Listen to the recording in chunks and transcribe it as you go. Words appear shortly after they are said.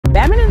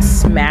Badminton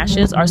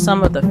smashes are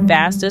some of the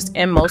fastest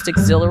and most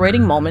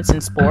exhilarating moments in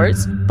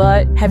sports,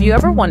 but have you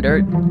ever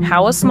wondered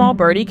how a small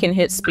birdie can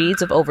hit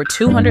speeds of over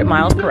 200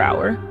 miles per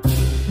hour?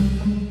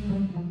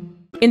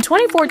 In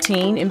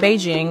 2014, in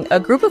Beijing, a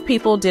group of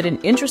people did an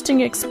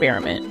interesting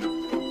experiment.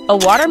 A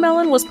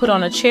watermelon was put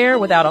on a chair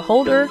without a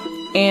holder,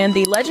 and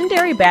the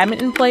legendary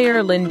badminton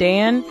player Lin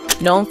Dan,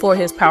 known for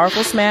his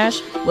powerful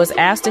smash, was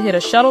asked to hit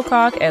a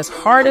shuttlecock as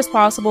hard as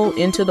possible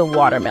into the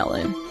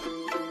watermelon.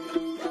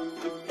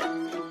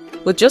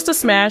 With just a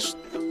smash,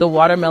 the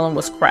watermelon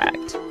was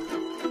cracked.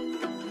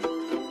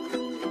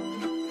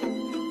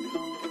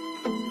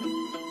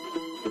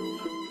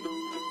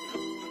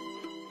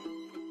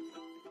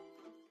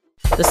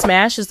 The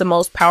smash is the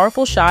most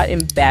powerful shot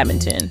in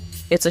badminton.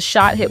 It's a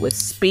shot hit with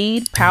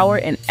speed, power,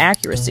 and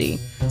accuracy,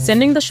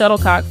 sending the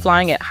shuttlecock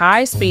flying at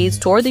high speeds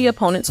toward the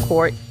opponent's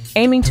court,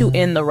 aiming to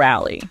end the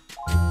rally.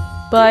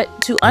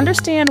 But to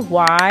understand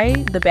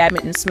why the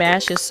badminton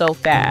smash is so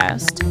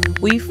fast,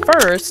 we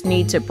first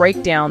need to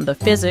break down the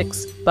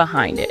physics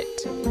behind it.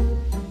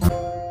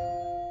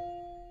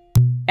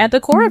 At the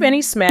core of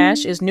any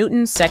smash is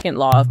Newton's second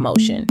law of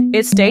motion.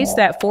 It states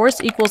that force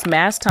equals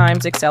mass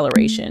times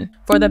acceleration.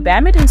 For the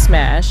badminton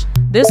smash,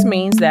 this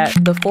means that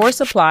the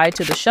force applied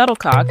to the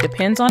shuttlecock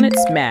depends on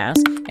its mass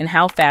and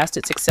how fast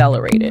it's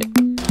accelerated.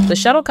 The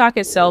shuttlecock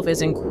itself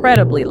is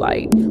incredibly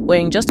light,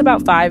 weighing just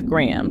about 5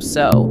 grams,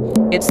 so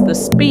it's the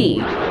speed,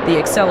 the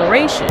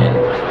acceleration,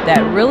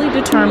 that really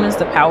determines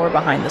the power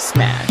behind the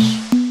smash.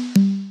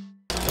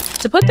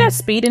 To put that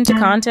speed into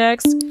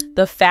context,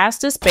 the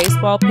fastest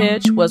baseball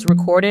pitch was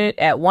recorded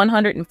at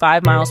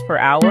 105 miles per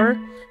hour,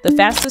 the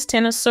fastest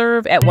tennis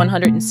serve at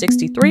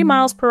 163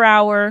 miles per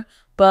hour,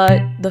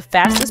 but the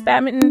fastest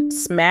badminton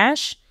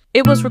smash,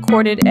 it was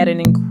recorded at an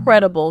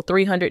incredible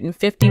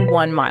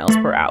 351 miles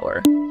per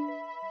hour.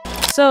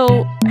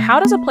 So, how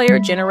does a player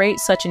generate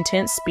such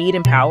intense speed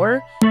and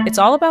power? It's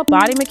all about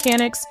body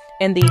mechanics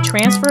and the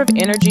transfer of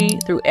energy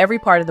through every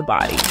part of the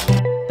body.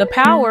 The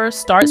power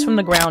starts from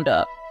the ground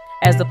up.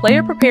 As the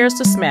player prepares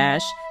to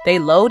smash, they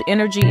load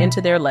energy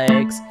into their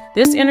legs.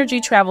 This energy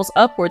travels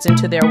upwards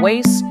into their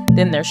waist,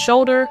 then their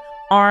shoulder,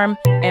 arm,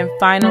 and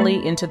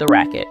finally into the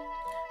racket.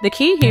 The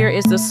key here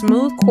is the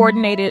smooth,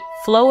 coordinated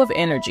flow of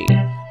energy,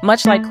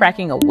 much like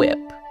cracking a whip.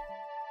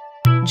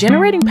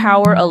 Generating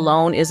power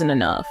alone isn't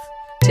enough.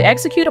 To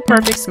execute a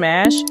perfect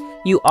smash,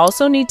 you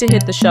also need to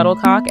hit the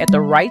shuttlecock at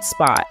the right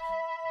spot,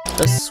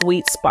 the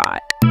sweet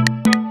spot.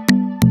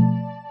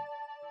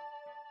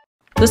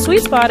 The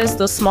sweet spot is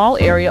the small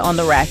area on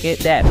the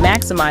racket that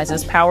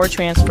maximizes power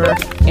transfer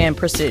and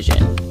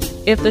precision.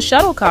 If the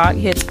shuttlecock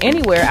hits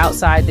anywhere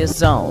outside this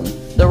zone,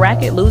 the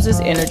racket loses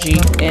energy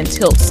and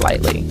tilts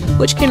slightly,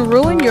 which can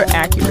ruin your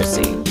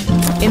accuracy.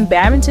 In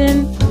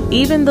badminton,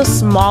 even the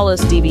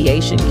smallest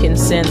deviation can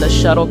send the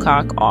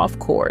shuttlecock off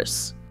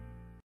course.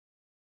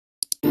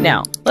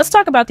 Now, let's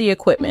talk about the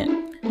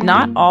equipment.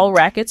 Not all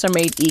rackets are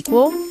made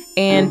equal,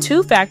 and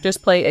 2 factors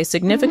play a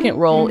significant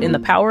role in the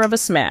power of a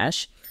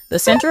smash: the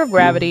center of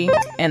gravity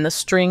and the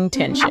string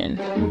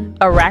tension.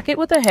 A racket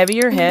with a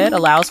heavier head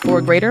allows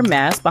for greater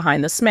mass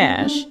behind the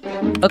smash.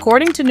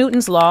 According to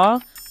Newton's law,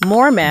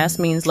 more mass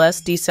means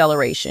less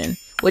deceleration,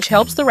 which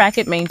helps the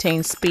racket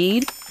maintain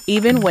speed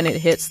even when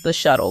it hits the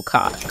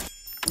shuttlecock.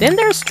 Then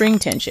there's string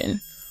tension.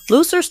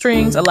 Looser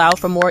strings allow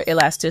for more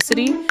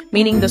elasticity,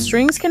 meaning the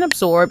strings can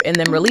absorb and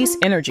then release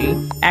energy,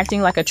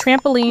 acting like a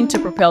trampoline to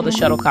propel the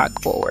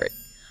shuttlecock forward.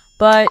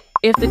 But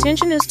if the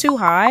tension is too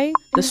high,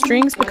 the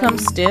strings become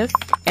stiff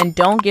and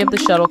don't give the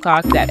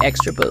shuttlecock that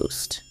extra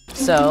boost.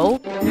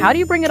 So, how do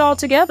you bring it all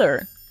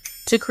together?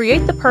 To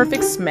create the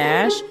perfect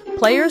smash,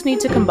 players need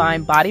to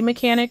combine body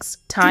mechanics,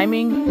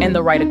 timing, and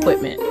the right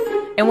equipment.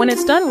 And when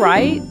it's done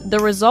right, the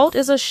result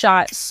is a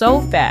shot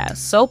so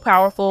fast, so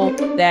powerful,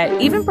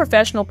 that even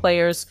professional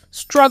players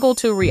struggle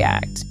to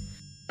react.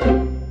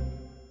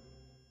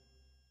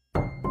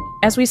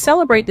 As we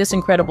celebrate this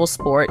incredible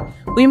sport,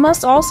 we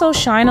must also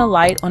shine a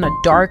light on a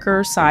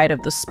darker side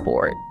of the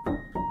sport.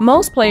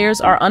 Most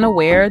players are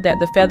unaware that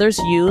the feathers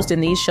used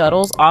in these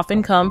shuttles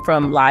often come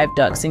from live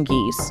ducks and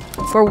geese.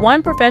 For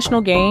one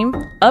professional game,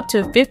 up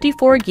to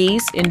 54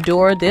 geese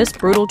endure this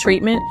brutal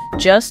treatment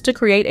just to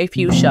create a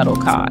few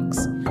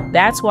shuttlecocks.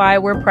 That's why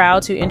we're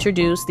proud to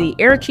introduce the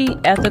Airchy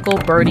Ethical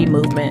Birdie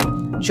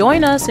Movement.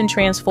 Join us in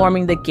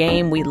transforming the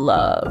game we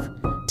love.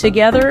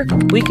 Together,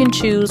 we can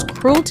choose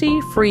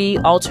cruelty-free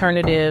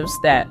alternatives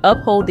that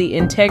uphold the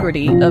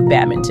integrity of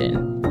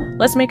badminton.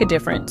 Let's make a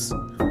difference,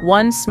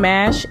 one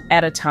smash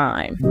at a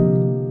time.